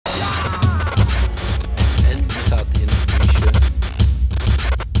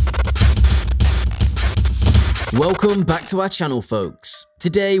Welcome back to our channel, folks.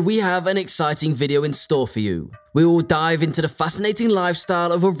 Today we have an exciting video in store for you. We will dive into the fascinating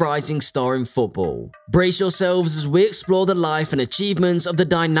lifestyle of a rising star in football. Brace yourselves as we explore the life and achievements of the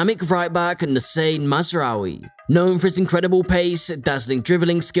dynamic right-back Noussair Mazraoui. Known for his incredible pace, dazzling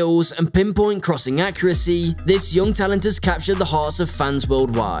dribbling skills, and pinpoint crossing accuracy, this young talent has captured the hearts of fans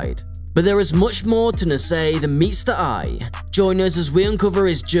worldwide. But there is much more to Noussair than meets the eye. Join us as we uncover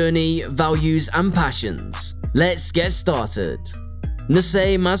his journey, values, and passions. Let's get started.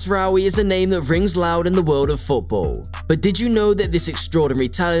 Noussair Mazraoui is a name that rings loud in the world of football. But did you know that this extraordinary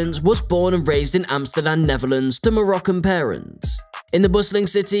talent was born and raised in Amsterdam, Netherlands to Moroccan parents? In the bustling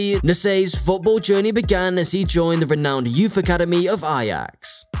city, Noussair's football journey began as he joined the renowned youth academy of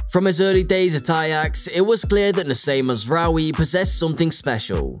Ajax. From his early days at Ajax, it was clear that Noussair Mazraoui possessed something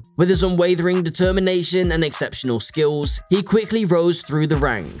special. With his unwavering determination and exceptional skills, he quickly rose through the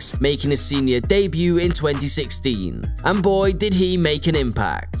ranks, making his senior debut in 2016. And boy, did he make an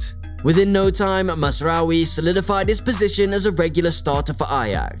impact. Within no time, Mazraoui solidified his position as a regular starter for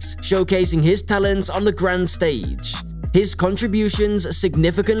Ajax, showcasing his talents on the grand stage. His contributions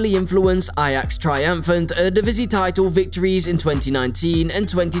significantly influenced Ajax's triumphant Eredivisie title victories in 2019 and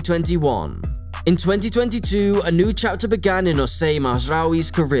 2021. In 2022, a new chapter began in Noussair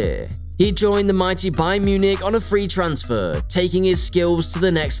Mazraoui's career. He joined the mighty Bayern Munich on a free transfer, taking his skills to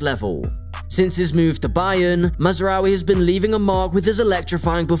the next level. Since his move to Bayern, Mazraoui has been leaving a mark with his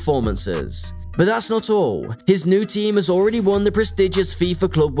electrifying performances. But that's not all. His new team has already won the prestigious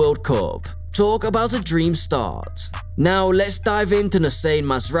FIFA Club World Cup. Talk about a dream start. Now let's dive into Noussair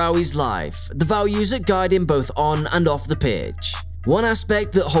Mazraoui's life, the values that guide him both on and off the pitch. One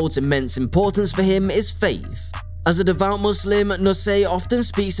aspect that holds immense importance for him is faith. As a devout Muslim, Noussair often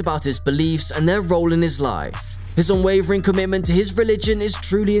speaks about his beliefs and their role in his life. His unwavering commitment to his religion is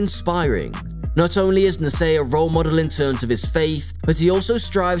truly inspiring. Not only is Noussair a role model in terms of his faith, but he also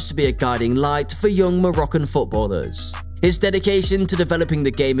strives to be a guiding light for young Moroccan footballers. His dedication to developing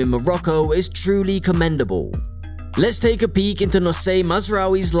the game in Morocco is truly commendable. Let's take a peek into Noussair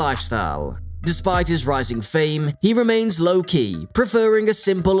Mazraoui's lifestyle. Despite his rising fame, he remains low-key, preferring a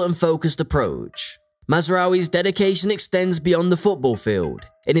simple and focused approach. Mazraoui's dedication extends beyond the football field.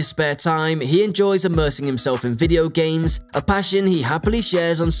 In his spare time, he enjoys immersing himself in video games, a passion he happily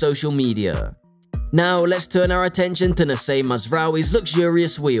shares on social media. Now let's turn our attention to Noussair Mazraoui's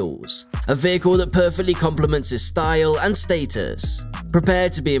luxurious wheels, a vehicle that perfectly complements his style and status. Prepare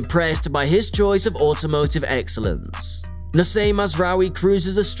to be impressed by his choice of automotive excellence. Noussair Mazraoui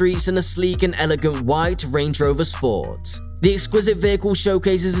cruises the streets in a sleek and elegant white Range Rover Sport. The exquisite vehicle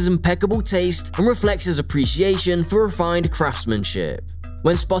showcases his impeccable taste and reflects his appreciation for refined craftsmanship.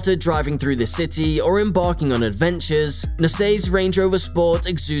 When spotted driving through the city or embarking on adventures, Noussair's Range Rover Sport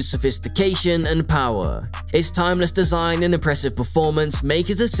exudes sophistication and power. Its timeless design and impressive performance make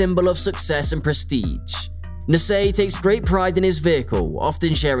it a symbol of success and prestige. Noussair takes great pride in his vehicle,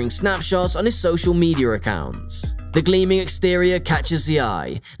 often sharing snapshots on his social media accounts. The gleaming exterior catches the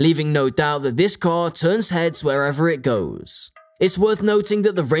eye, leaving no doubt that this car turns heads wherever it goes. It's worth noting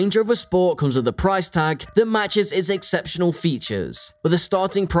that the Range Rover Sport comes with a price tag that matches its exceptional features, with a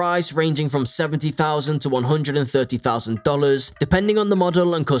starting price ranging from $70,000 to $130,000 depending on the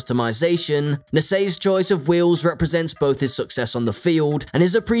model and customization. Noussair's choice of wheels represents both his success on the field and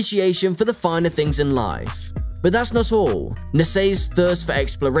his appreciation for the finer things in life. But that's not all. Noussair's thirst for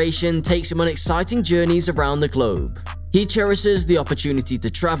exploration takes him on exciting journeys around the globe. He cherishes the opportunity to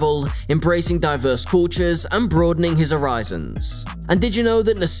travel, embracing diverse cultures and broadening his horizons. And did you know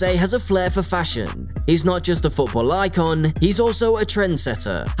that Noussair has a flair for fashion? He's not just a football icon, he's also a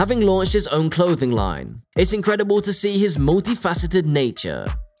trendsetter, having launched his own clothing line. It's incredible to see his multifaceted nature.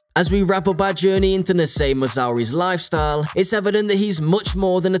 As we wrap up our journey into Noussair Mazraoui's lifestyle, it's evident that he's much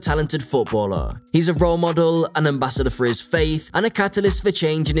more than a talented footballer. He's a role model, an ambassador for his faith, and a catalyst for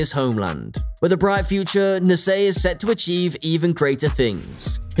change in his homeland. With a bright future, Noussair is set to achieve even greater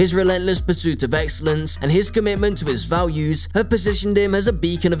things. His relentless pursuit of excellence and his commitment to his values have positioned him as a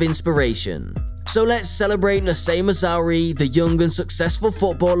beacon of inspiration. So let's celebrate Noussair Mazraoui, the young and successful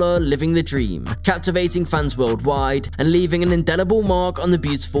footballer living the dream, captivating fans worldwide and leaving an indelible mark on the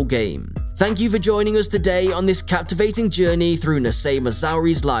beautiful game. Thank you for joining us today on this captivating journey through Noussair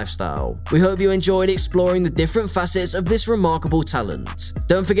Mazraoui's lifestyle. We hope you enjoyed exploring the different facets of this remarkable talent.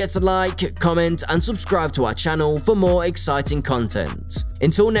 Don't forget to like, comment, and subscribe to our channel for more exciting content.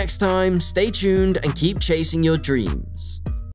 Until next time, stay tuned and keep chasing your dreams.